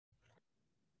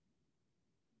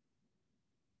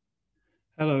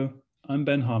Hello, I'm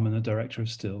Ben Harmon, the Director of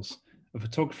Stills, a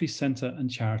photography centre and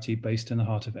charity based in the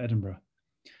heart of Edinburgh.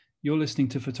 You're listening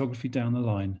to Photography Down the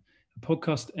Line, a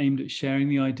podcast aimed at sharing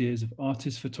the ideas of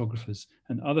artists, photographers,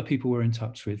 and other people we're in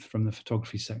touch with from the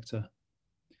photography sector.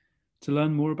 To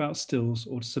learn more about Stills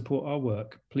or to support our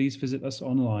work, please visit us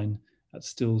online at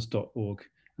stills.org.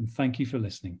 And thank you for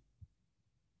listening.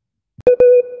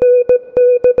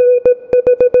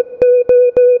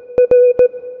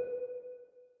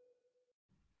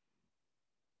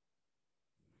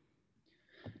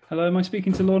 Hello, am I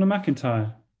speaking to Lorna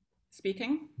McIntyre?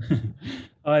 Speaking.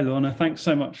 Hi, Lorna. Thanks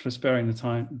so much for sparing the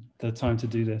time to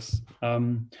do this.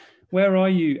 Where are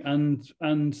you?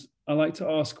 And I like to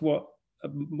ask what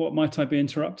might I be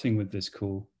interrupting with this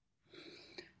call?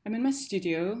 I'm in my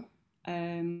studio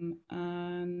and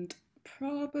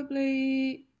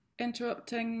probably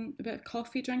interrupting a bit of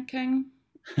coffee drinking.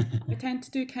 I tend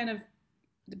to do kind of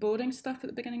the boring stuff at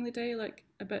the beginning of the day, like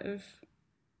a bit of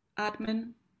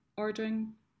admin,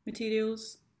 ordering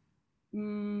materials,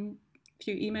 few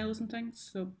emails and things.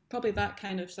 So probably that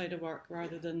kind of side of work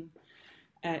rather than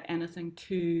anything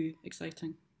too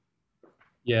exciting.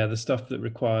 Yeah, the stuff that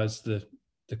requires the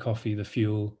coffee, the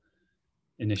fuel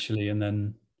initially, and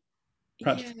then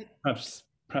perhaps Yeah,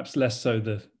 perhaps less so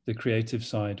the creative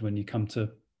side when you come to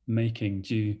making.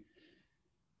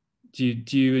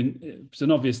 It's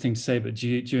an obvious thing to say, but do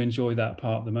you enjoy that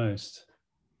part the most?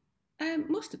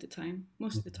 most of the time,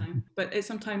 But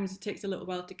sometimes it takes a little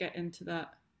while to get into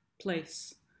that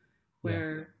place Yeah,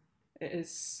 where it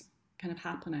is kind of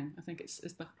happening. I think it's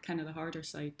the kind of the harder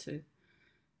side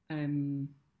um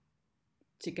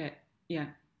to get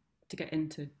to get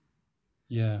into.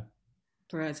 yeah,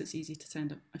 Whereas it's easy to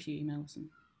send a few emails and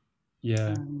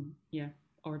yeah.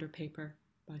 order paper,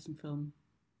 buy some film,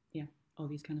 yeah, all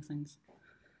these kind of things.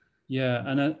 Yeah,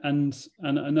 and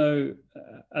I know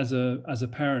as a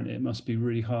parent, it must be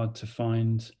really hard to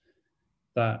find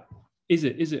that. Is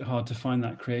it hard to find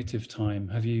that creative time?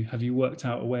 Have you worked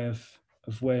out a way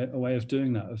of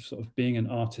doing that, of sort of being an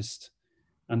artist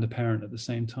and a parent at the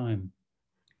same time?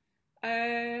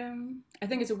 I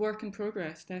think it's a work in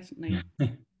progress, definitely.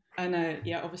 And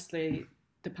obviously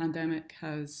the pandemic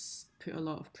has put a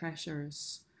lot of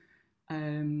pressures.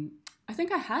 Um, I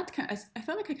think I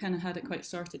felt like I kind of had it quite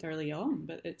sorted early on,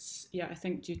 but I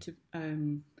think due to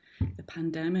the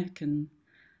pandemic, and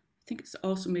I think it's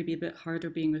also maybe a bit harder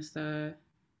being with a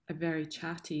very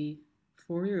chatty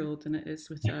 4-year-old than it is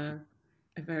with a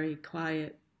very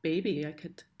quiet baby. I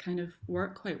could kind of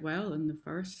work quite well in the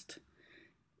first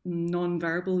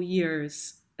non-verbal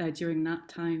years during nap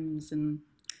times, and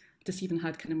just even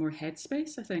had kind of more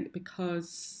headspace, I think,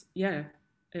 because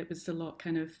it was a lot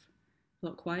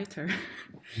quieter.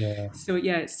 Yeah, So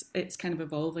it's kind of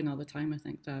evolving all the time. I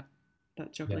think that yeah,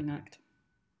 juggling act.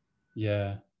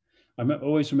 yeah.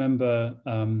 Always remember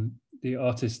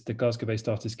the Glasgow-based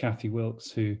artist Kathy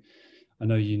Wilkes, who I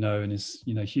know you know and is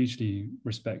hugely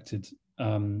respected,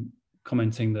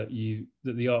 commenting that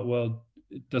the art world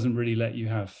doesn't really let you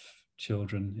have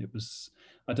children.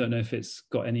 I don't know if it's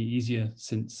got any easier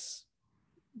since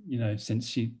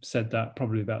she said that,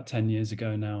 probably about 10 years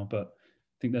ago now, but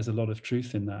I think there's a lot of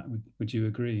truth in that. Would you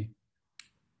agree?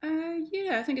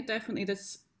 Yeah, I think it definitely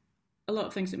there's a lot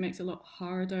of things that makes it a lot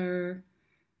harder.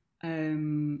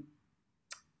 Um,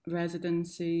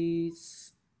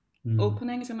 Residencies, Mm.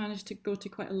 openings, I managed to go to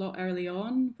quite a lot early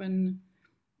on when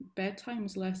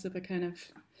bedtime's less of a kind of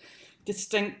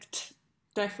distinct,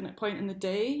 definite point in the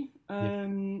day, Yeah.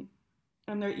 and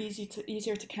they're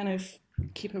easier to kind of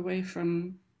keep away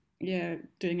from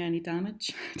doing any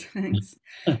damage to things.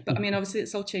 But I mean, obviously,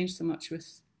 it's all changed so much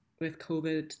with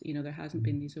COVID. You know, there hasn't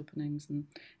been these openings and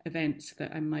events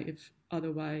that I might have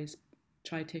otherwise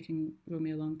tried taking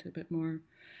Romeo along to a bit more.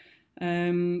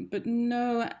 But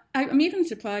no, I'm even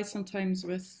surprised sometimes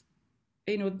with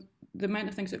the amount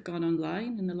of things that have gone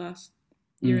online in the last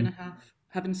year and Mm. a half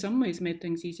have in some ways made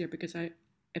things easier because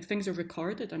if things are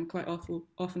recorded, I'm quite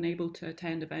often able to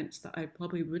attend events that I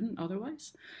probably wouldn't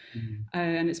otherwise. Mm.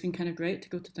 And it's been kind of great to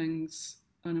go to things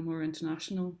on a more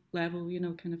international level,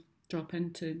 kind of drop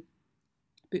into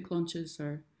book launches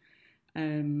or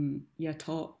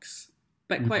talks.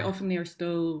 But quite Mm. often they are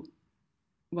still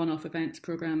one-off events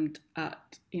programmed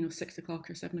at 6 o'clock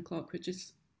or 7 o'clock, which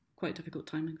is quite difficult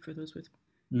timing for those with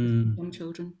Mm. young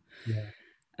children. Yeah.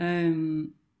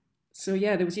 Um, so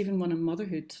yeah, there was even one on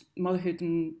motherhood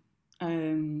and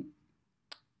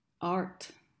art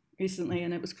recently,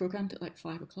 and it was programmed at like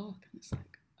 5 o'clock, and it's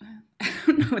like I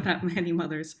don't know that many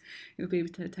mothers who'll be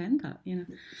able to attend that.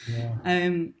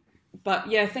 Yeah. But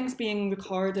yeah, things being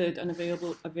recorded and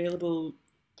available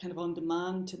kind of on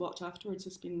demand to watch afterwards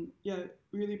has been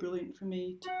really brilliant for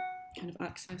me to kind of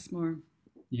access more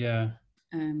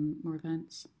more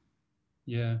events.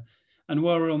 Yeah. And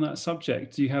while we're on that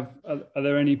subject, do you have, are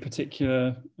there any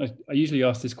particular, I usually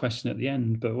ask this question at the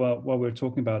end, but while we're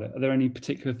talking about it, are there any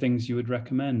particular things you would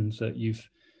recommend that you've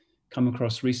come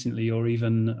across recently, or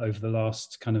even over the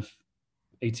last kind of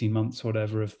 18 months or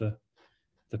whatever of the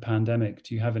pandemic?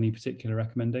 Do you have any particular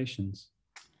recommendations?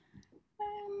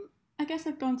 I guess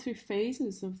I've gone through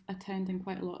phases of attending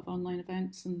quite a lot of online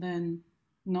events and then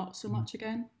not so much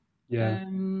again. Yeah.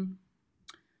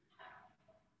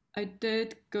 I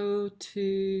did go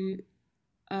to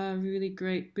a really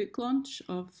great book launch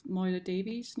of Moira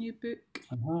Davies' new book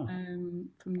from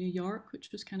New York,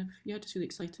 which was kind of just really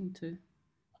exciting to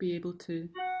be able to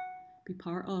be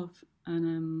part of.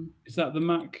 And is that the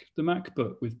Mac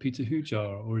book with Peter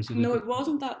Hujar, or is it? No, it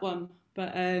wasn't that one,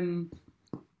 but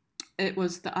it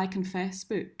was the I Confess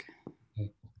book,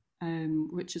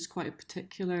 which is quite a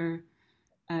particular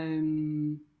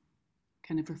kind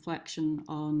of reflection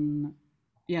on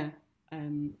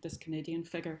this Canadian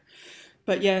figure.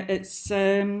 But it's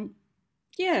I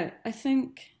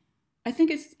think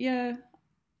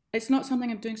it's not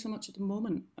something I'm doing so much at the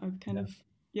moment. I've kind of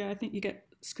I think you get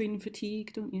screen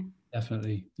fatigue, don't you?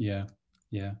 Definitely, yeah.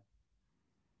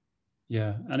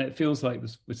 And it feels like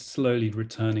we're slowly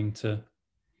returning to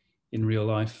in real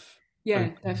life.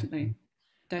 Yeah, definitely,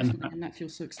 and that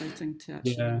feels so exciting to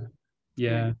actually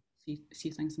see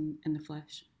things in the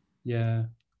flesh. Yeah.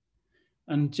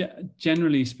 And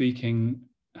generally speaking,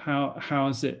 how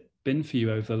has it been for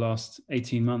you over the last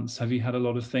 18 months? Have you had a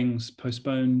lot of things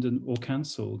postponed or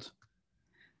cancelled?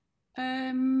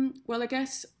 Well, I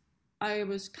guess I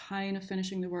was kind of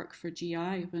finishing the work for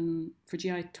GI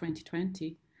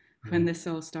 2020 when this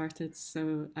all started.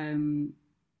 So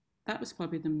that was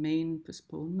probably the main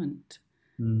postponement.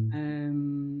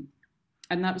 And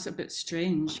that was a bit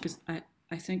strange because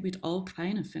I think we'd all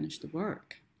kind of finished the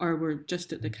work, or we're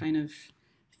just at the kind of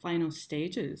final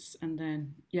stages. And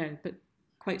then, but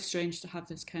quite strange to have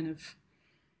this kind of,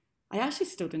 I actually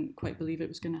still didn't quite believe it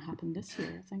was going to happen this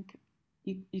year. I think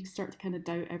you start to kind of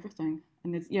doubt everything.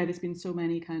 And there's been so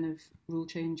many kind of rule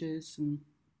changes and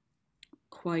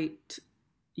quite,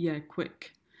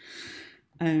 quick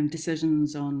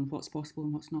decisions on what's possible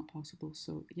and what's not possible.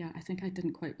 So I think I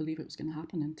didn't quite believe it was going to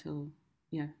happen until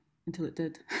it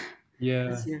did.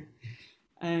 This year.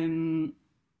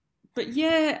 But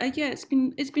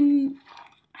it's been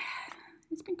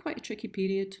quite a tricky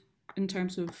period in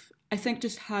terms of, I think,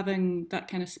 just having that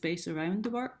kind of space around the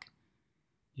work.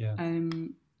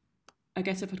 I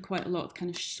guess I've had quite a lot of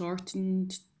kind of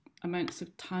shortened amounts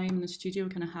of time in the studio,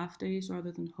 kind of half days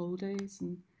rather than whole days,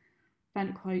 and found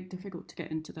it quite difficult to get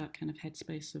into that kind of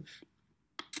headspace of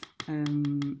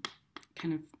kind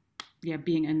of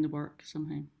being in the work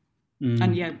somehow.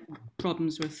 And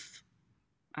problems with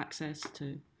access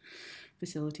to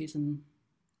facilities and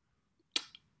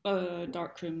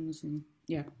dark rooms and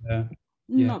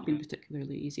not been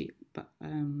particularly easy, but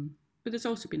there's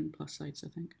also been plus sides, I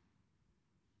think.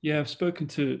 I've spoken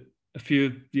to a few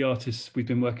of the artists we've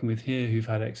been working with here who've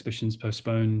had exhibitions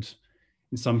postponed,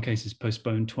 in some cases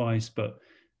postponed twice, but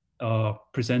are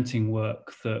presenting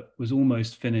work that was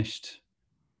almost finished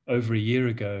over a year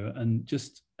ago. And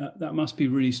just that must be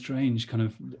really strange, kind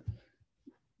of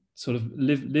sort of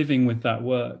living with that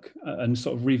work and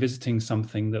sort of revisiting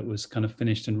something that was kind of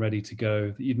finished and ready to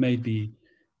go, that you'd maybe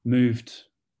moved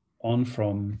on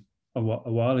from a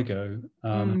while ago.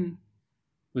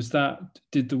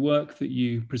 Did the work that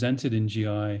you presented in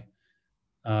GI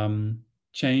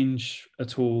change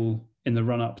at all in the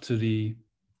run up to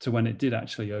when it did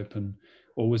actually open,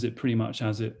 or was it pretty much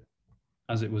as it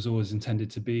was always intended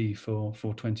to be for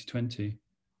 2020?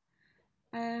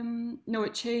 No,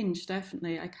 it changed,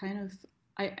 definitely. I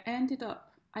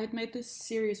had made this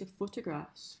series of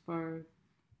photographs for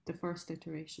the first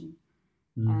iteration.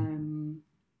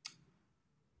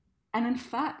 And in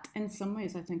fact, in some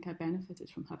ways, I think I benefited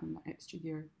from having that extra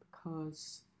year,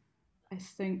 because I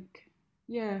think,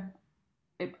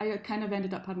 I kind of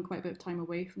ended up having quite a bit of time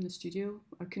away from the studio.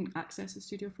 I couldn't access the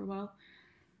studio for a while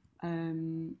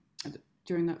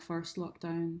during that first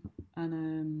lockdown.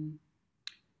 And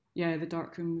the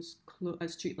darkroom was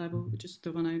at street level, which is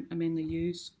the one I mainly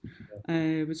use.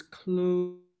 It was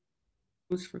closed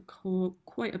for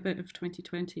quite a bit of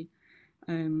 2020.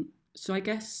 So I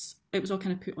guess it was all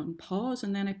kind of put on pause,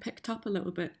 and then I picked up a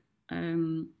little bit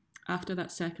after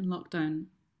that second lockdown.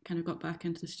 Kind of got back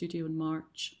into the studio in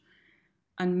March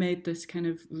and made this kind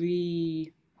of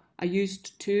I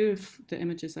used two of the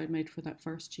images I'd made for that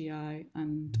first GI,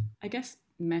 and I guess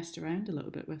messed around a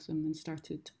little bit with them and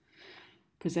started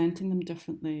presenting them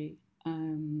differently.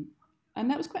 And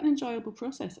that was quite an enjoyable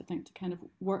process, I think, to kind of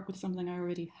work with something I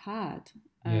already had.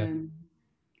 Yeah.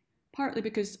 Partly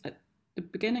because at the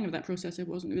beginning of that process, I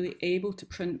wasn't really able to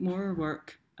print more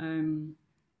work. But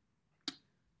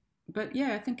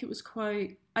yeah, I think it was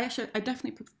quite. I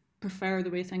definitely prefer the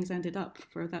way things ended up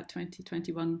for that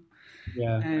 2021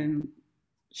 Yeah.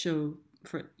 show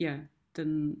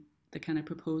than the kind of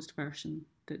proposed version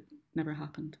that never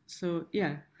happened. So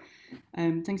yeah,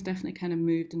 things definitely kind of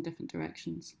moved in different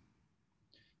directions.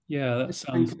 Yeah, that Just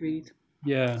time sounds. to breathe.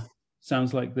 Yeah,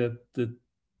 sounds like the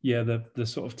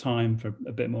sort of time for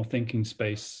a bit more thinking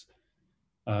space,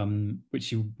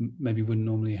 which you maybe wouldn't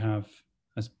normally have,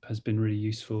 has been really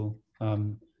useful.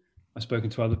 I've spoken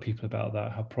to other people about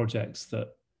that, how projects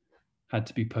that had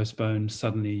to be postponed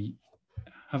suddenly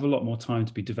have a lot more time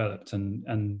to be developed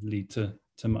and lead to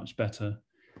much better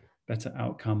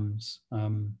outcomes.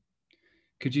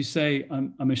 Could you say,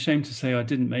 I'm ashamed to say I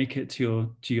didn't make it to your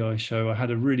GI show. I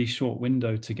had a really short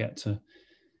window to get to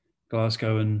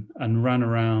Glasgow and ran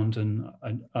around, and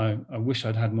I wish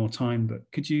I'd had more time, but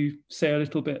could you say a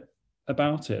little bit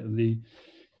about it?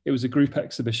 It was a group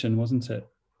exhibition, wasn't it?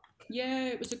 Yeah,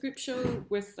 it was a group show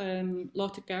with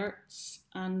Lotte Gertz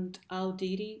and Al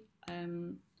Deary,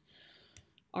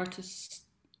 artists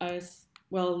as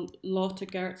well. Lotte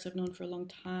Gertz I've known for a long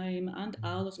time, and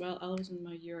Al as well. Al was in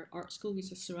my year at art school.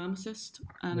 He's a ceramicist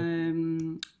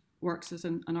and works as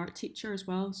an art teacher as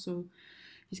well. So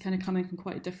he's kind of coming from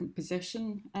quite a different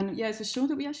position. And yeah, it's a show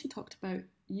that we actually talked about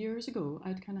years ago.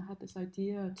 I'd kind of had this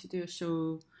idea to do a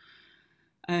show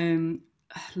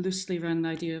loosely around the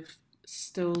idea of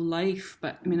still life,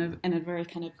 but I mean, in a very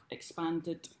kind of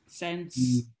expanded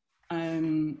sense.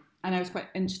 And I was quite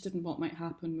interested in what might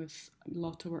happen with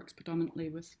Lotte works predominantly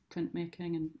with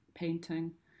printmaking and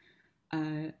painting,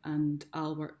 and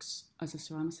Al works as a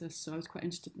ceramicist. So I was quite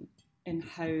interested in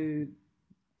how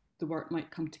the work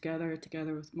might come together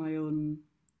with my own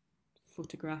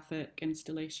photographic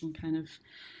installation kind of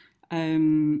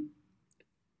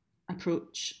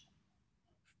approach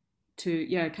to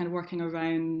kind of working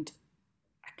around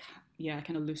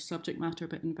kind of loose subject matter,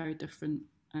 but in very different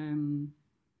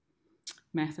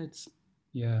methods.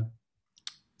 Yeah.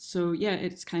 So yeah,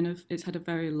 it's had a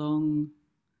very long.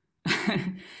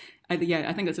 I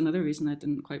think that's another reason I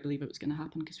didn't quite believe it was going to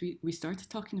happen, because we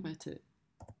started talking about it.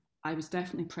 I was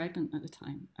definitely pregnant at the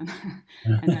time, and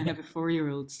and I have a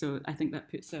 4-year-old, so I think that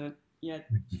puts a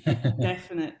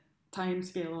definite time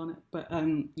scale on it. But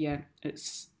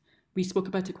we spoke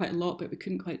about it quite a lot, but we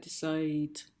couldn't quite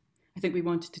decide. I think we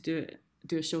wanted to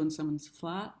do a show in someone's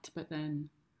flat, but then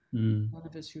none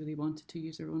of us really wanted to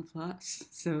use our own flats.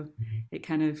 So it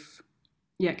kind of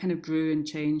grew and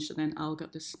changed. And then Al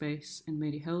got this space in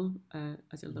Maryhill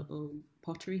as a little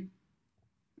pottery.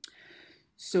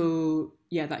 So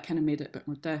yeah, that kind of made it a bit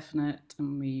more definite,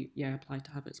 and we applied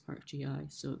to have it as part of GI.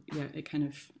 So yeah, it kind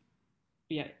of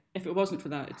if it wasn't for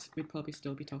that, we'd probably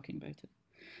still be talking about it.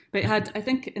 But it had, I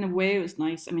think, in a way, it was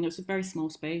nice. I mean, it was a very small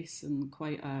space and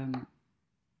quite kind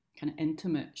of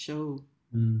intimate show.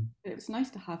 It was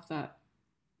nice to have that.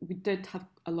 We did have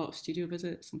a lot of studio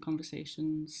visits and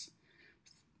conversations.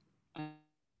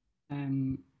 On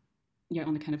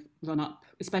the kind of run up,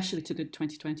 especially to the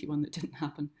 2021 that didn't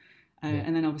happen.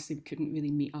 And then obviously we couldn't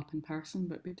really meet up in person,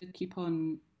 but we did keep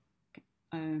on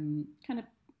kind of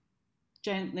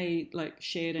gently like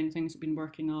sharing things we've been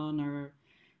working on, or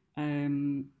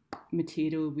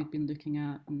material we've been looking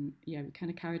at, and we kind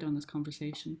of carried on this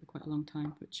conversation for quite a long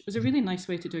time, which was a really nice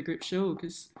way to do a group show,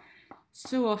 because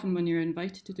so often when you're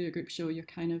invited to do a group show, you're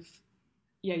kind of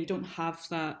you don't have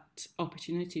that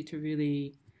opportunity to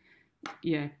really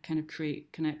kind of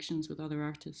create connections with other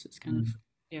artists. It's kind of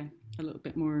a little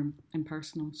bit more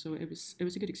impersonal, so it was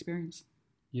a good experience.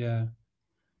 Yeah.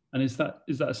 And is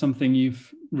that something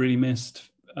you've really missed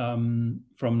from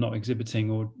not exhibiting,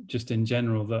 or just in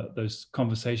general, that those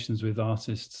conversations with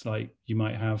artists like you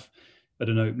might have at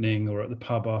an opening or at the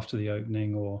pub after the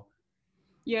opening? Or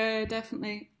yeah,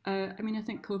 definitely. I mean, I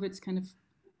think COVID's kind of,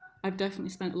 I've definitely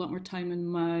spent a lot more time in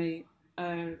my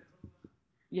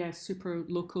super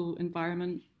local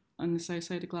environment on the south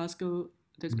side of Glasgow.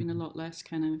 There's been a lot less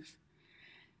kind of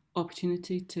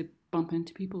opportunity to bump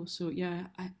into people. So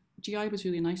GI was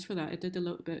really nice for that. I did a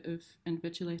little bit of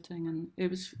invigilating, and it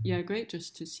was great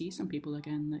just to see some people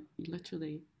again that you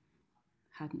literally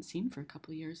hadn't seen for a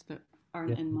couple of years, that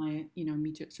aren't in my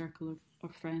immediate circle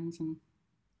of friends and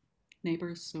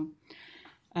neighbours. So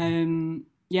it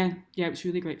was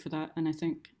really great for that. And I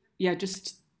think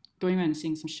just going around and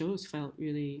seeing some shows felt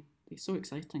really photography. So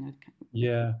exciting. I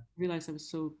Yeah. realised I was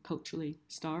so culturally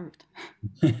starved.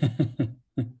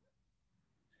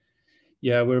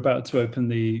 Yeah, we're about to open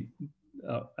the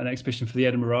an exhibition for the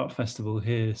Edinburgh Art Festival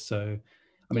here. So,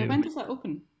 I Yeah, mean, when does that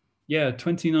open? yeah,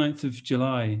 29th of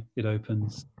July it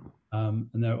opens, and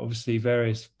there are obviously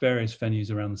various venues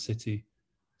around the city.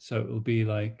 So it will be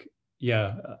like,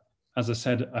 yeah, as I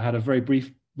said, I had a very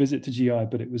brief visit to GI,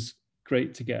 but it was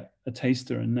great to get a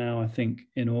taster. And now I think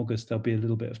in August there'll be a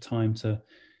little bit of time to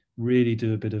really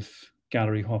do a bit of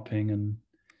gallery hopping, and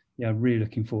yeah, really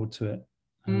looking forward to it.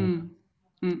 Mm.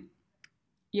 Mm.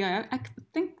 Yeah, I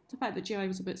think the fact that GI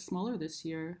was a bit smaller this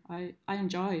year, I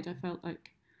enjoyed. I felt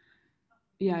like,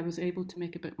 yeah, I was able to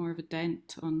make a bit more of a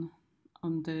dent on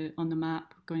the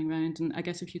map going around, and I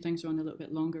guess a few things were on a little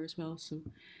bit longer as well. So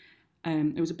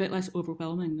it was a bit less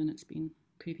overwhelming than it's been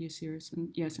previous years, and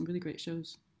yeah, some really great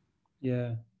shows.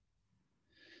 Yeah.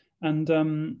 And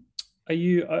are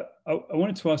you? I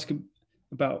wanted to ask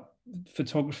about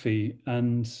photography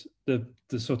and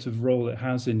the sort of role it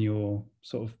has in your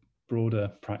sort of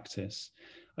broader practice.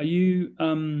 Are you?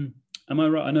 Am I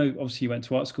right? I know obviously you went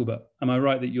to art school, but am I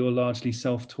right that you're largely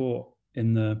self-taught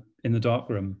in the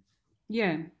darkroom?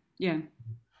 Yeah, yeah.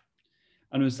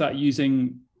 And was that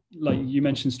using, like you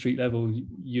mentioned, street level?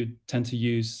 You tend to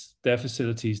use their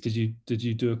facilities. Did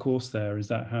you do a course there? Is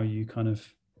that how you kind of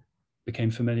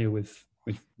became familiar with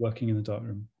working in the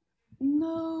darkroom?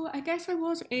 No, I guess I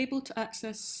was able to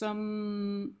access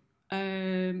some.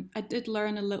 I did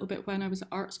learn a little bit when I was at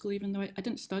art school, even though I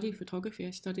didn't study photography.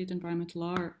 I studied environmental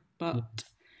art, Yeah. but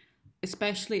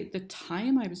especially at the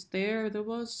time I was there, there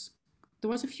was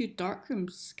a few dark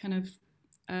rooms kind of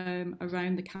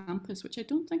around the campus, which I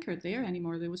don't think are there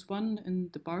anymore. There was one in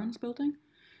the Barnes building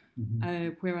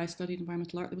Mhm. where I studied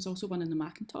environmental art. There was also one in the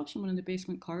Macintosh and one in the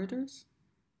basement corridors.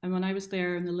 And when I was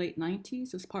there in the late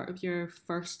 90s, as part of your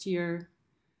first year,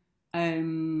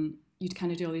 you'd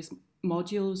kind of do all these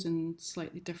modules and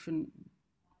slightly different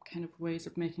kind of ways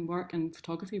of making work, and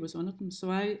photography was one of them. So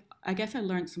I guess I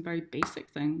learned some very basic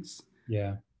things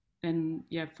Yeah. in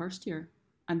yeah first year,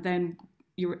 and then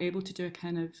you were able to do a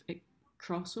kind of a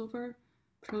crossover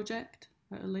project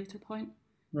at a later point.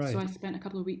 So Right. I spent a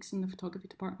couple of weeks in the photography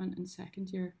department in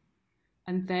second year,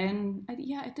 and then I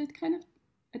did kind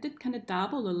of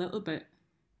dabble a little bit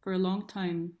for a long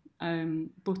time,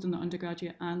 both in the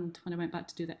undergraduate and when I went back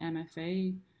to do the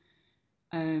MFA.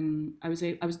 I was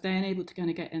then able to kind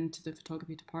of get into the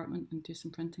photography department and do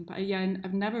some printing, but yeah,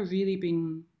 I've never really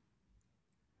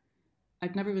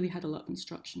had a lot of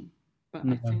instruction, but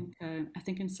No. I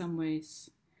think in some ways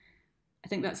I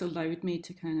think that's allowed me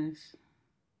to kind of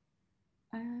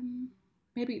um,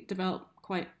 maybe develop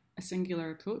quite a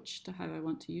singular approach to how I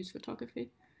want to use photography.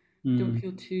 Don't Mm.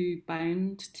 feel too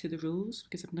bound to the rules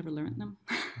because I've never learnt them.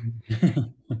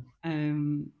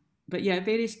 um, but yeah, at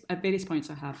various points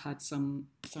I have had some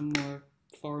more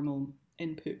formal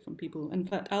input from people. In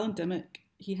fact, Alan Dimmock,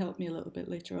 he helped me a little bit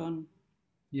later on,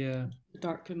 Yeah. the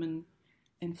darkroom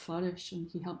in Flourish, and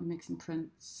he helped me make some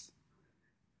prints.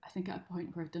 I think at a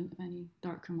point where I didn't have any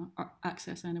darkroom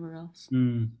access anywhere else.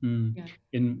 Mm, mm. Yeah,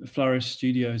 In Flourish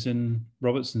Studios in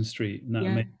Robertson Street, in that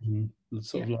yeah, amazing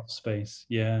sort yeah, of loft space.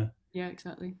 Yeah. yeah,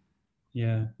 exactly.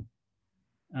 Yeah.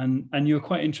 And you're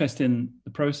quite interested in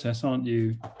the process, aren't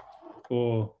you?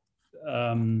 Or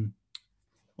um,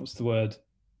 what's the word?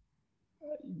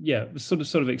 Yeah, sort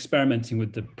of experimenting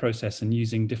with the process and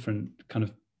using different kind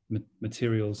of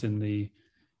materials in the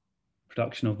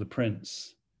production of the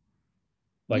prints,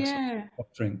 like sort Yeah, of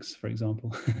soft drinks, for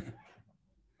example.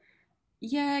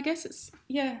 yeah. I guess it's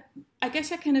yeah. I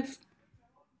guess I'm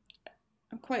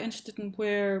quite interested in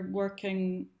where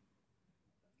working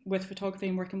with photography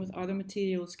and working with other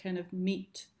materials kind of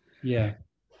meet. Yeah.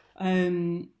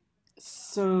 Um,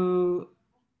 so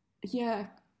yeah,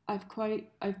 I've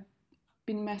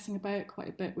been messing about quite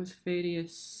a bit with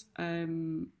various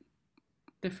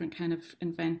different kind of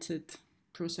invented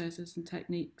processes and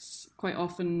techniques. Quite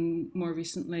often, more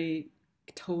recently,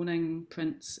 toning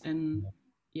prints in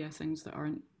yeah things that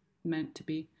aren't meant to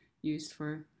be used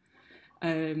for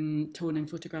toning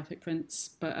photographic prints.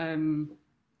 But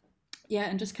yeah,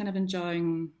 and just kind of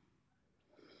enjoying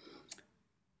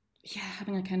yeah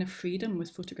having a kind of freedom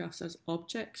with photographs as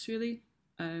objects, really,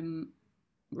 um,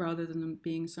 rather than them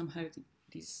being somehow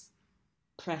these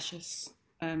precious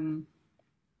um,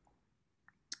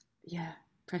 yeah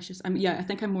precious yeah I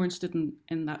think I'm more interested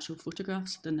in actual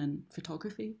photographs than in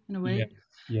photography in a Yeah. way.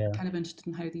 Yeah. Kind of interested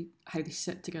in how they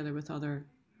sit together with other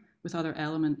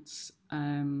elements,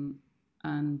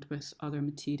 and with other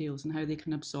materials, and how they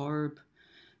can absorb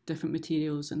different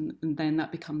materials, and then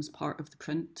that becomes part of the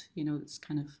print. You know, it's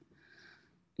kind of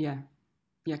yeah,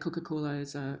 yeah. Coca-Cola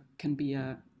can be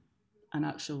an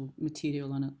actual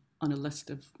material on a list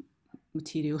of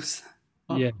materials.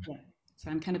 Of, Yeah, yeah. So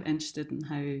I'm kind of interested in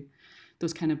how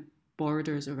those kind of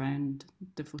borders around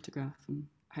the photograph and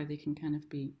how they can kind of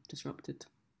be disrupted.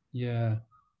 yeah,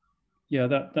 yeah.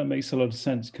 That makes a lot of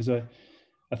sense, because I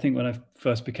think when I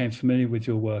first became familiar with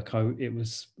your work, it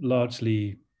was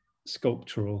largely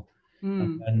sculptural,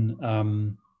 and Mm,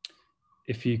 then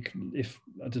if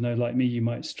I don't know, like me, you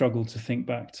might struggle to think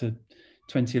back to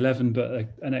 2011, but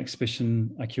an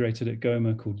exhibition I curated at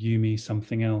Goma called Yumi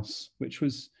Something Else, which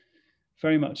was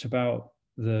very much about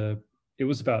it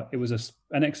was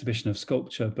an exhibition of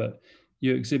sculpture, but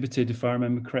you exhibited, if I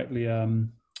remember correctly,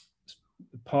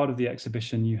 part of the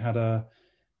exhibition you had a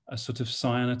sort of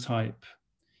cyanotype.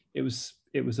 It was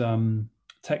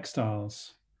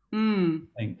textiles, mm.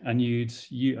 I think, and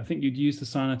I think you'd use the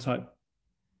cyanotype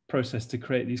process to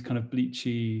create these kind of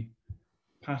bleachy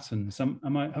patterns.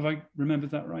 Have I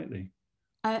remembered that rightly?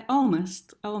 I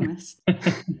almost.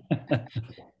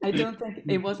 I don't think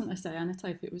it wasn't a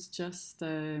cyanotype. It was just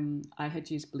I had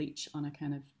used bleach on a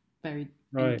kind of very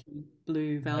Right. inky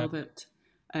blue Yeah. velvet,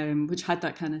 which had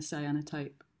that kind of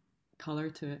cyanotype color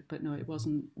to it. But no, it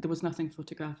wasn't. There was nothing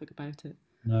photographic about it.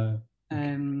 No.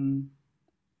 Okay. Um,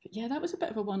 but yeah, that was a bit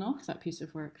of a one-off. That piece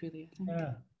of work, really. I think.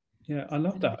 Yeah. Yeah. I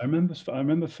love And that. I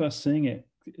remember first seeing it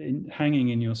hanging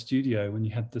in your studio when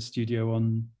you had the studio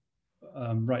on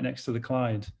right next to the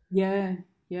Clyde. yeah, Uh,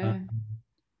 yeah,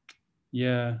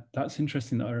 yeah, that's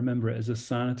interesting that I remember it as a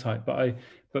cyanotype.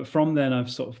 But from then I've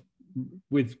sort of,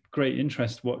 with great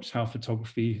interest, watched how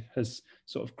photography has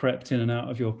sort of crept in and out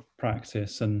of your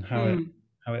practice, and mm,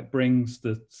 how it brings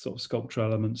the sort of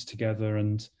sculptural elements together.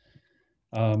 And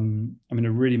I mean,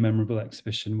 a really memorable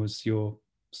exhibition was your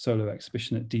solo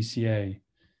exhibition at DCA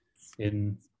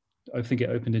in, I think it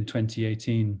opened in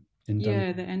 2018 in Dundee.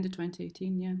 yeah. The end of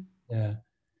 2018. Yeah. Yeah,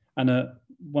 and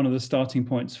one of the starting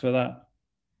points for that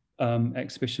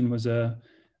exhibition was a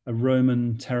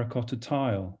Roman terracotta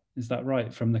tile. Is that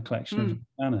right? From the collection of Mm,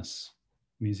 Manus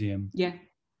Museum. yeah,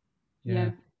 Yeah.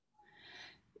 yeah.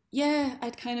 Yeah,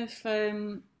 I'd kind of,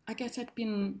 I guess I'd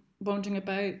been wandering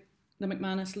about the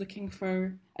McManus looking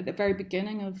for, at the very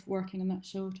beginning of working on that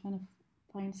show, trying to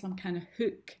find some kind of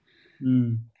hook,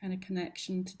 Mm. kind of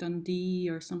connection to Dundee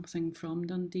or something from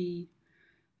Dundee.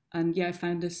 And yeah, I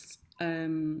found this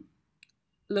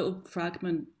little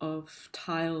fragment of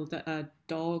tile that a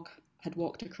dog had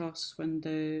walked across when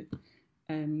the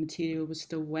material was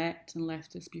still wet and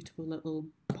left this beautiful little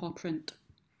paw print.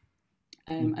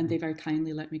 And they very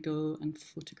kindly let me go and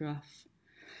photograph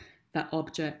that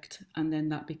object, and then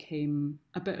that became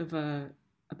a bit of a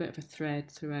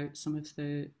thread throughout some of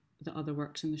the other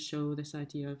works in the show. This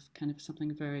idea of kind of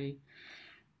something very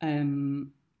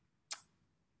um,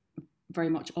 very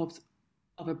much of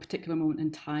a particular moment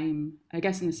in time. I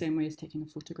guess in the same way as taking a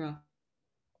photograph,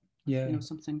 you Yeah. know,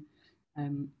 something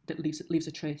that leaves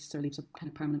a trace or leaves a kind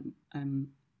of permanent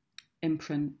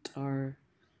imprint or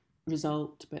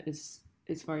result, but is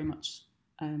very much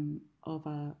of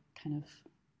a kind of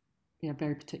yeah,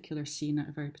 very particular scene at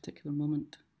a very particular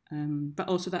moment. But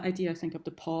also that idea, I think, of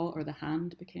the paw or the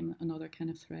hand became another kind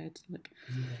of thread, like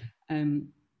Yeah.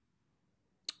 um,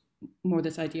 more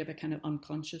this idea of a kind of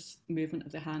unconscious movement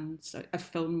of the hands. I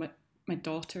filmed my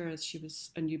daughter as she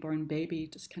was a newborn baby,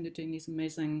 just kind of doing these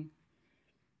amazing,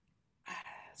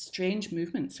 strange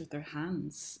movements with their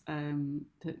hands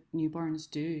that newborns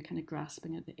do, kind of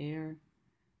grasping at the air,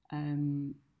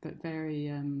 but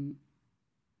very,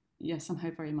 yeah, somehow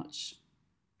very much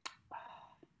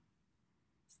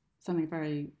something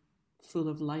very full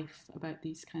of life about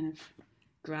these kind of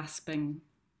grasping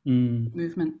Mm.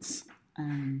 movements.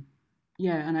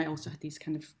 Yeah, and I also had these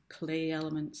kind of clay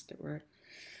elements that were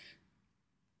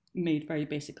made very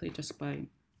basically just by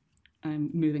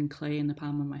moving clay in the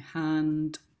palm of my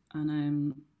hand.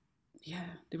 And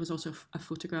yeah, there was also a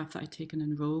photograph that I'd taken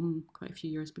in Rome quite a few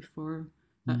years before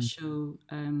that Mm. show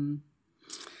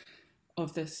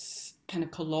of this kind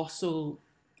of colossal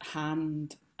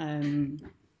hand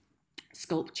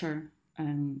sculpture,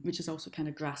 which is also kind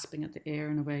of grasping at the air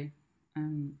in a way.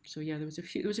 So yeah, there was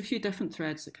a few different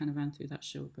threads that kind of ran through that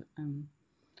show, but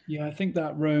Yeah, I think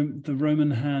the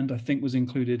Roman hand, I think, was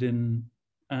included in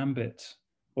Ambit,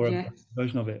 or a yes,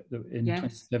 version of it in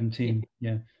yes, yeah, 2017.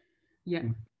 Yeah, yeah.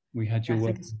 we had I your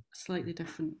work. think it's a slightly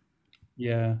different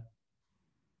Yeah,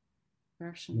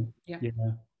 version. Yeah,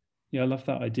 yeah, yeah. I love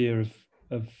that idea of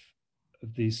of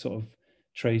these sort of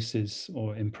traces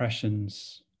or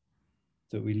impressions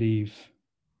that we leave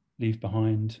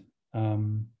behind.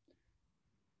 Um,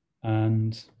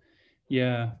 and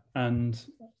yeah, and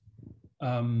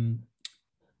um,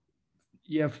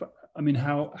 yeah, I mean,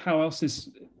 how else is,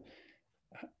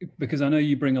 because I know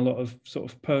you bring a lot of sort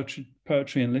of poetry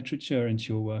and literature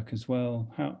into your work as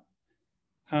well.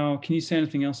 How can you say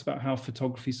anything else about how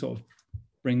photography sort of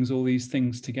brings all these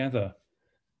things together,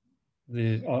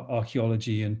 the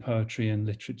archaeology and poetry and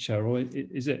literature, or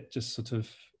is it just sort of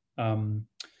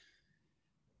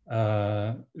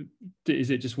is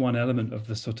it just one element of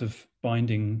the sort of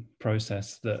binding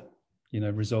process that, you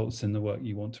know, results in the work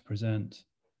you want to present?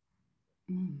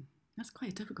 That's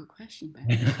quite a difficult question,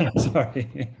 Ben.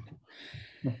 Sorry.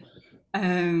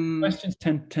 Questions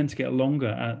tend to get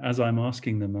longer as I'm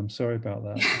asking them. I'm sorry about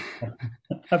that.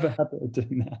 I have a habit of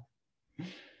doing that.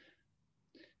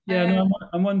 Yeah, no,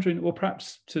 I'm wondering, well,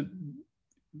 perhaps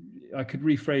I could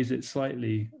rephrase it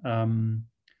slightly.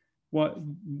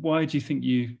 Why do you think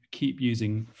you keep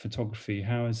using photography?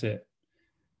 How is it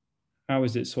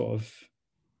sort of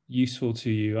useful to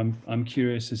you? I'm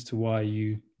curious as to why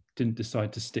you didn't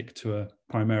decide to stick to a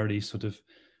primarily sort of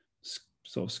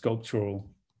sculptural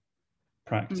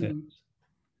practice.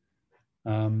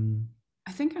 I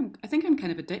think I'm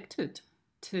kind of addicted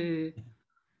to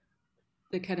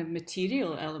the kind of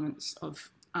material elements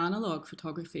of analog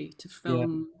photography, to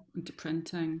film and to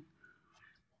printing.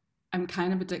 I'm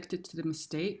kind of addicted to the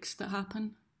mistakes that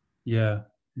happen. Yeah.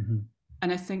 Mm-hmm.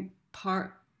 And I think I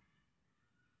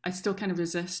still kind of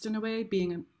resist in a way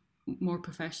being more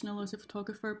professional as a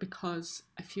photographer, because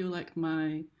I feel like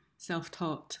my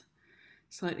self-taught,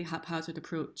 slightly haphazard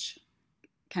approach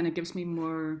kind of gives me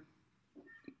more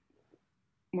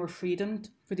freedom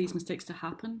for these mistakes to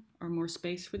happen, or more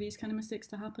space for these kind of mistakes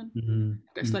to happen. Mm-hmm.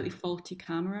 I've got a slightly faulty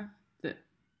camera that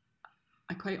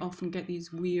I quite often get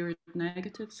these weird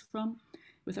negatives from,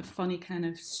 with a funny kind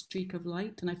of streak of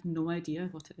light, and I've no idea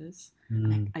what it is.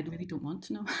 And I really don't want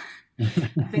to know. I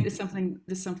think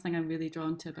there's something I'm really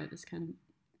drawn to about this kind of,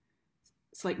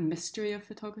 it's like mystery of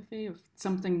photography, of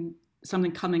something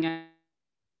coming out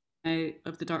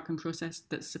of the darkroom process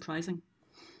that's surprising.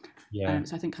 Yeah.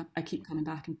 So I think I keep coming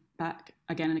back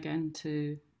again and again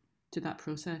to that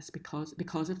process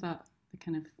because of that, the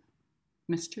kind of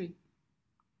mystery.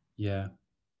 Yeah.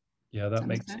 That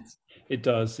makes sense. It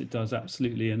does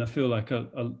absolutely. And I feel like a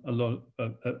lot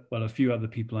well, a few other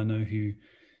people I know who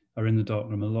are in the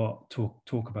darkroom a lot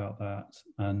talk about that.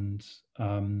 And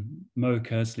Moana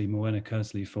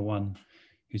Kersley, for one,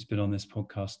 who's been on this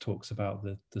podcast, talks about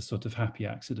the sort of happy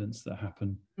accidents that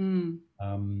happen. And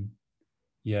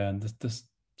this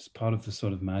is part of the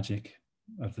sort of magic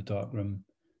of the darkroom.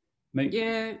 I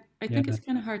think it's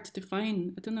kind of hard to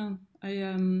define. I don't know.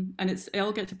 And it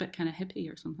all gets a bit kind of hippie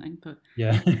or something. But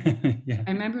yeah.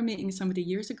 I remember meeting somebody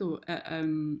years ago at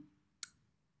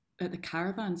the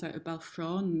caravans out of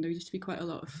Balfron. There used to be quite a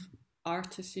lot of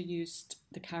artists who used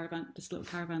this little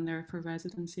caravan there for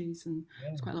residencies, and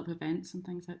there's quite a lot of events and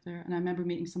things out there. And I remember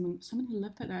meeting someone who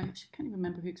lived out there. I actually can't even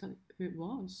remember who it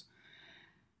was,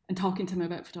 and talking to him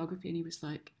about photography, and he was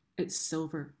like, "It's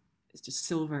silver. It's just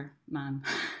silver, man."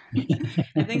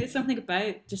 I think there's something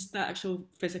about just the actual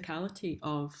physicality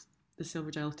of the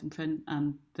silver gelatin print,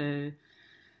 and the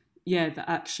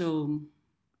actual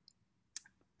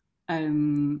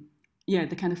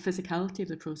the kind of physicality of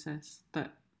the process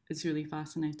that is really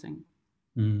fascinating.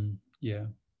 Yeah.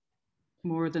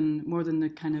 More than the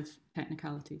kind of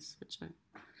technicalities, which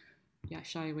I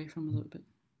shy away from a little bit.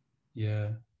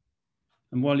 Yeah.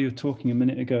 And while you were talking a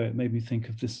minute ago, it made me think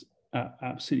of this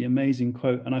absolutely amazing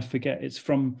quote, and I forget, it's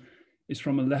from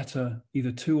a letter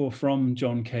either to or from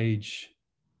John Cage,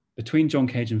 between John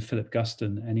Cage and Philip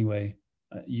Guston anyway.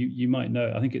 You might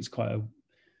know, I think it's quite a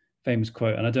famous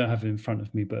quote, and I don't have it in front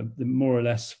of me, but more or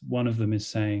less one of them is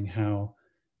saying how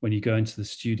when you go into the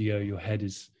studio, your head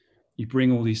is, you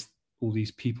bring all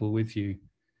these people with you,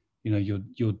 you know,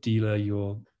 your dealer,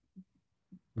 your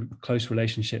close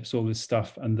relationships, all this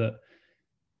stuff, and that,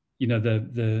 you know,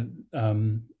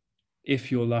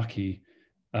 if you're lucky,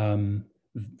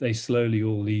 they slowly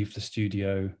all leave the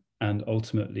studio, and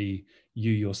ultimately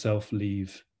you yourself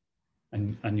leave,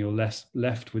 and you're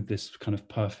left with this kind of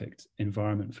perfect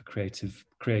environment for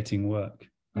creating work.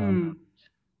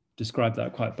 Describe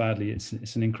that quite badly.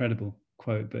 It's an incredible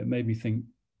quote, but it made me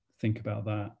think about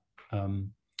that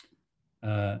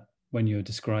when you're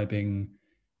describing,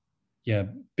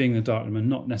 being the darkroom, and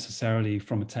not necessarily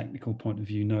from a technical point of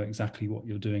view know exactly what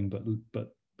you're doing, but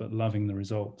loving the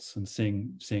results and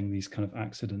seeing these kind of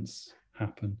accidents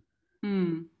happen.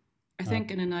 I think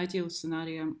in an ideal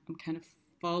scenario, I'm kind of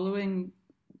following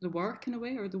the work in a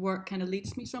way, or the work kind of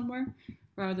leads me somewhere,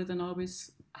 rather than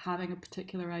always having a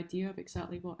particular idea of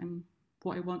exactly what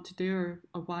I want to do,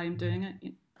 or why I'm doing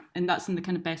it. And that's in the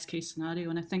kind of best case scenario.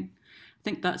 And I think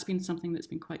think that's been something that's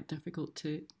been quite difficult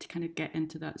to kind of get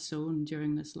into that zone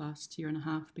during this last year and a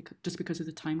half, because of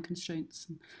the time constraints.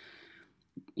 And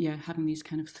yeah, having these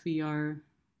kind of 3 hour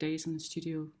days in the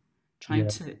studio, trying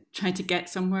to get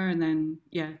somewhere, and then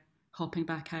hopping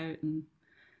back out, and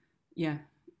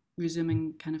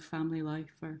resuming kind of family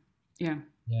life, or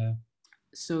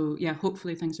so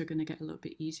hopefully things are going to get a little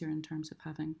bit easier in terms of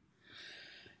having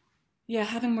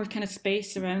more kind of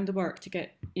space around the work to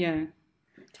get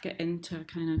into a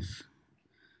kind of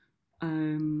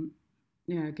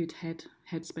a good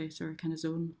headspace or a kind of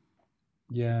zone.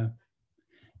 Yeah.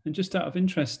 And just out of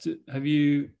interest, have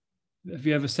you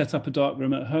ever set up a dark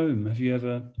room at home? Have you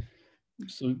ever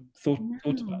sort of thought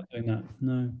about doing that?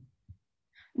 No.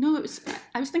 No,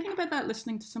 I was thinking about that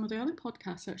listening to some of the other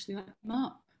podcasts actually, like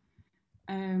Up.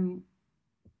 Who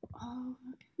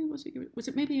was it? Was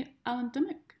it maybe Alan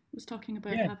Dimmock was talking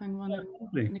about having one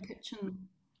in the kitchen?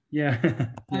 Yeah.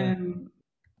 I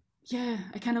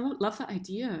kind of love that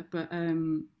idea, but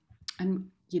and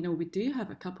we do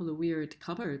have a couple of weird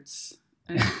cupboards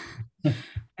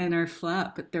in our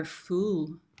flat, but they're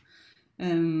full.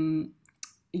 It's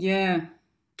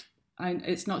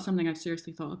not something I've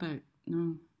seriously thought about.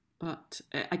 No, but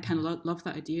I kind of love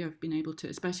that idea of being able to,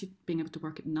 especially being able to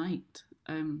work at night.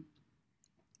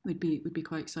 Would be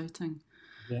quite exciting.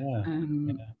 Yeah.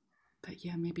 But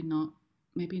maybe not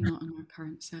in our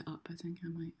current setup. I think I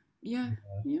might. Yeah.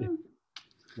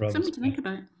 Something to think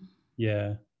about.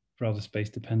 Yeah, rather space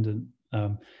dependent.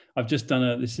 I've just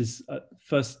done this is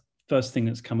first thing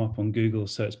that's come up on Google,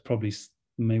 so it's probably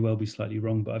may well be slightly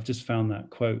wrong, but I've just found that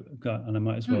quote, and I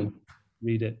might as well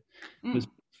read it. It was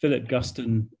Philip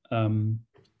Guston.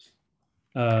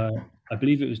 I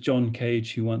believe it was John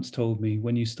Cage who once told me,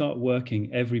 when you start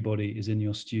working, everybody is in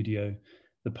your studio.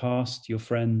 The past, your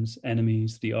friends,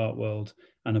 enemies, the art world,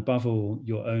 and above all,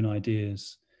 your own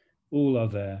ideas. All are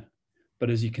there. But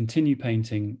as you continue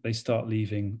painting, they start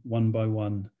leaving one by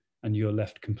one, and you're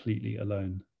left completely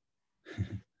alone.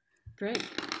 Great.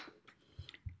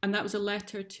 And that was a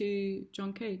letter to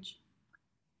John Cage?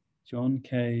 John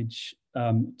Cage,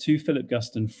 to Philip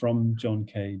Guston from John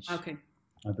Cage. Okay.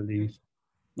 I believe.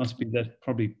 Must be, there's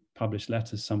probably published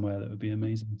letters somewhere that would be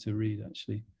amazing to read,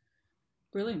 actually.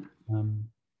 Brilliant. I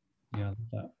love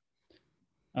that.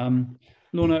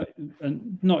 Lorna,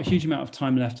 not a huge amount of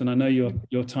time left, and I know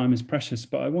your time is precious,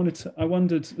 but I wondered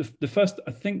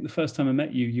the first time I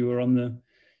met you, you were on the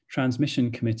transmission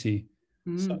committee,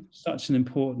 such an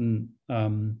important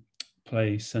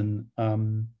place, and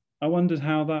I wondered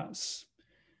how that's,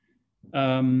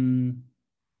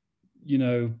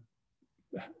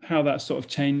 how that sort of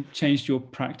changed your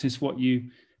practice,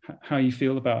 how you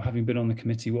feel about having been on the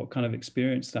committee, what kind of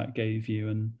experience that gave you,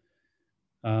 and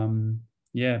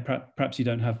perhaps you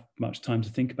don't have much time to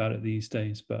think about it these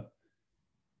days, but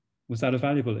was that a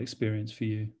valuable experience for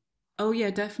you? Oh yeah,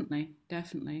 definitely.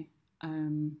 I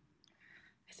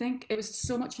think it was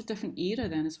so much a different era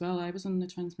then as well. I was on the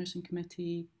transmission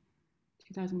committee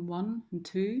 2001 and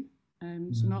 2,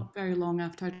 so not very long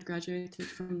after I'd graduated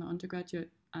from the undergraduate.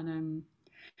 And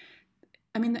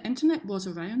I mean, the internet was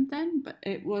around then, but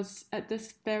it was at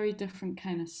this very different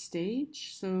kind of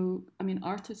stage. So, I mean,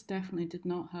 artists definitely did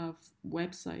not have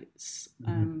websites.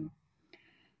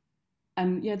 And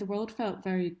the world felt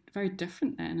very, very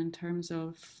different then in terms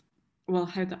of,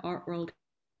 how the art world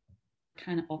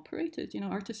kind of operated.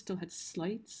 Artists still had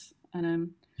slides,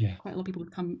 and quite a lot of people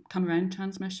would come around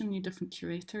transmission, different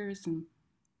curators, and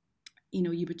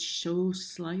you would show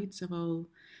slides of all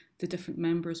the different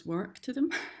members' work to them,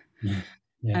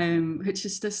 which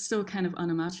is just so kind of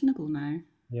unimaginable now.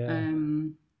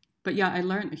 But I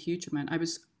learned a huge amount. I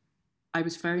was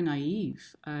very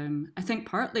naive. I think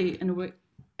partly in a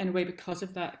way because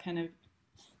of that kind of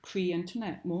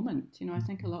pre-internet moment. I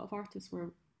think a lot of artists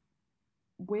were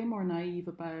way more naive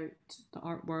about the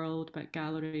art world, about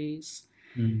galleries.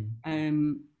 You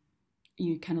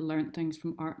kind of learned things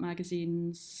from art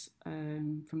magazines,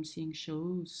 from seeing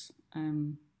shows.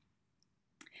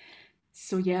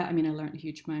 So I mean, I learned a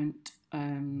huge amount,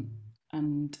 and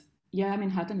I mean,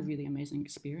 had a really amazing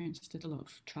experience. Did a lot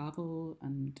of travel,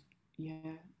 and we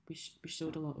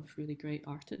showed a lot of really great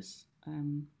artists.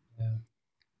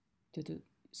 Did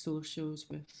solo shows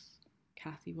with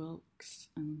Kathy Wilkes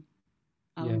and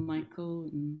Alan Michael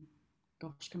and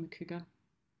Goshka Makuga.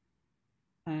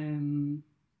 And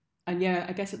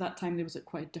I guess at that time there was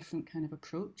quite a different kind of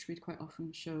approach. We'd quite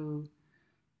often show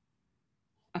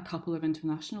a couple of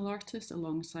international artists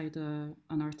alongside an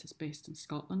artist based in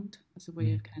Scotland as a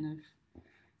way of kind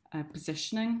of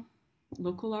positioning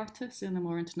local artists in a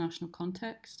more international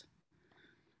context.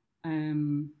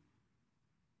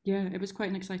 Yeah, it was quite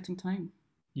an exciting time.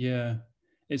 Yeah,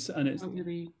 it's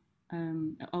Really,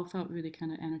 it all felt really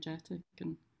kind of energetic,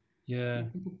 and yeah,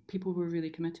 yeah, people were really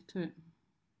committed to it.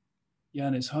 yeah,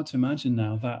 and it's hard to imagine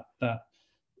now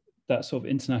that sort of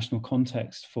international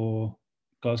context for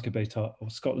Glasgow-based art or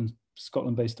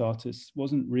Scotland-based artists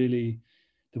wasn't really.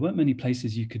 There weren't many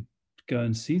places you could go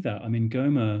and see that. I mean,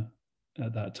 Goma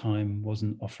at that time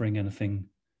wasn't offering anything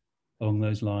along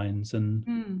those lines, and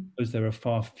Mm. as there are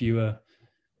far fewer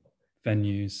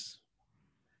venues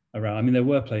around. I mean, there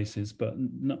were places, but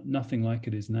nothing like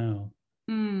it is now.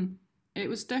 Mm. It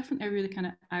was definitely a really kind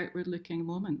of outward looking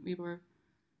moment. We were,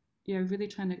 yeah, really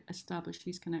trying to establish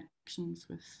these connections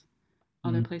with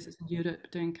other Mm, places in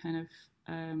Europe, doing kind of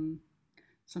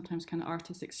sometimes kind of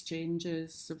artist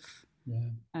exchanges of yeah.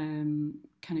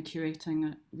 kind of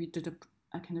curating. We did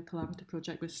a kind of collaborative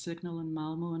project with Signal and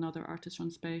Malmo and other artists on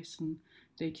space, and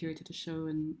they curated a show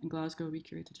in Glasgow. We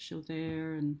curated a show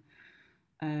there, and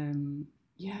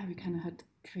yeah, we kind of had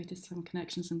created some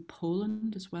connections in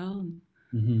Poland as well, and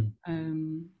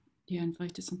Mm-hmm. yeah,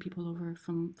 invited some people over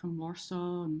from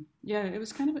Warsaw, and yeah, it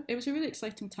was a really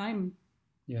exciting time.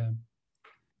 Yeah.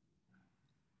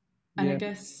 And I Yeah.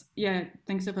 guess yeah,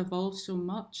 things have evolved so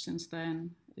much since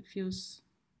then. It feels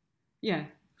yeah,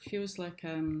 feels like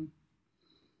there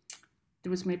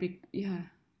was maybe yeah,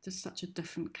 just such a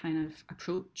different kind of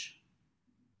approach.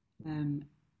 Um,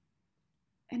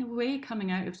 in a way, coming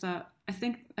out of that, I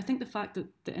think the fact that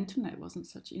the internet wasn't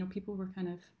such, people were kind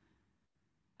of,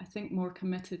 I think, more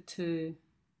committed to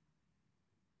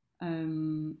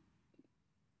um,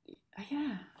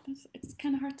 yeah, it's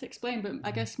kind of hard to explain, but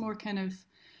I guess more kind of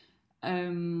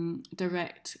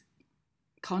direct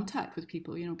contact with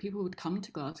people. People would come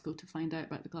to Glasgow to find out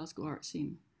about the Glasgow art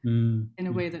scene Mm, in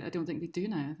a mm. way that I don't think they do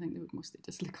now. I think they would mostly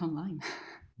just look online.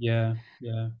 Yeah.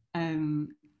 Yeah.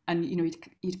 um, and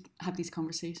you'd have these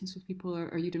conversations with people,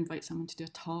 or you'd invite someone to do a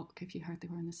talk if you heard they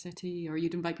were in the city, or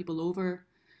you'd invite people over.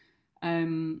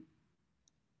 Um,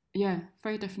 yeah,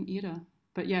 very different era,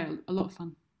 but yeah, a lot of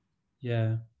fun.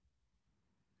 Yeah.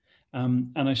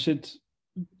 And I should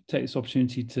take this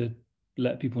opportunity to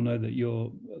let people know that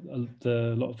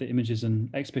a lot of the images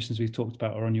and exhibitions we've talked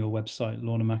about are on your website,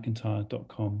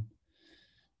 lornamcintyre.com.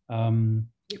 Um,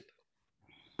 Yep.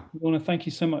 Lorna, thank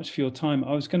you so much for your time.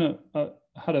 I was gonna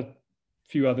had a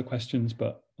few other questions,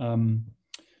 but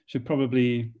should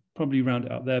probably round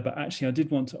it up there. But actually, I did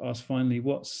want to ask finally,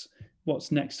 what's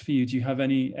next for you? Do you have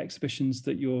any exhibitions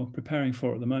that you're preparing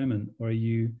for at the moment, or are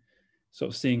you sort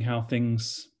of seeing how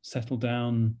things settle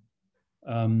down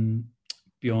um,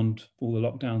 beyond all the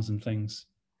lockdowns and things?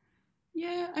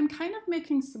 Yeah, I'm kind of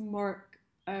making some work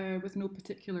with no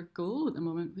particular goal at the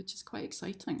moment, which is quite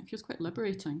exciting. It feels quite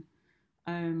liberating.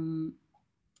 Um,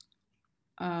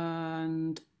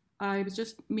 and I was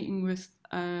just meeting with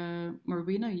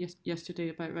Morwena yesterday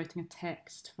about writing a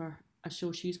text for a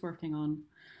show she's working on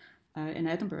in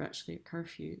Edinburgh, actually at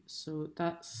Curfew. So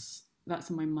that's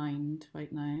in my mind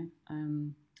right now.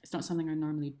 It's not something I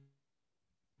normally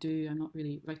do. I'm not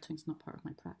really writing's not part of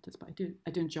my practice, but I do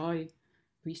enjoy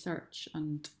research,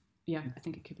 and yeah, I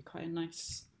think it could be quite a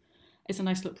nice. It's a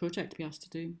nice little project to be asked to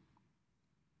do.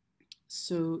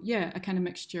 So yeah, a kind of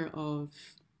mixture of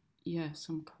yeah,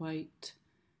 some quite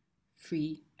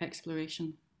free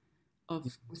exploration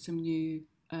of with some new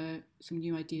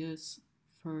ideas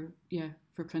for yeah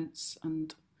for prints,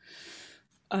 and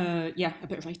yeah, a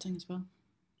bit of writing as well.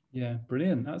 Yeah,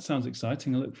 brilliant. That sounds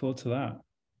exciting. I look forward to that.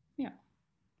 Yeah.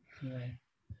 Yeah.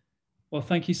 Well,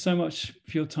 thank you so much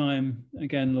for your time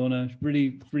again, Lorna.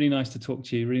 Really, really nice to talk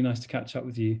to you. Really nice to catch up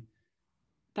with you.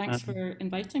 Thanks And for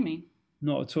inviting me.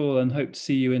 not at all. And hope to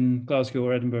see you in Glasgow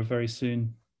or Edinburgh very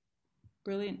soon.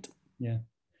 Brilliant. Yeah.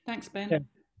 Thanks, Yeah. Ben.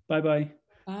 Bye bye.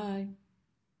 Bye.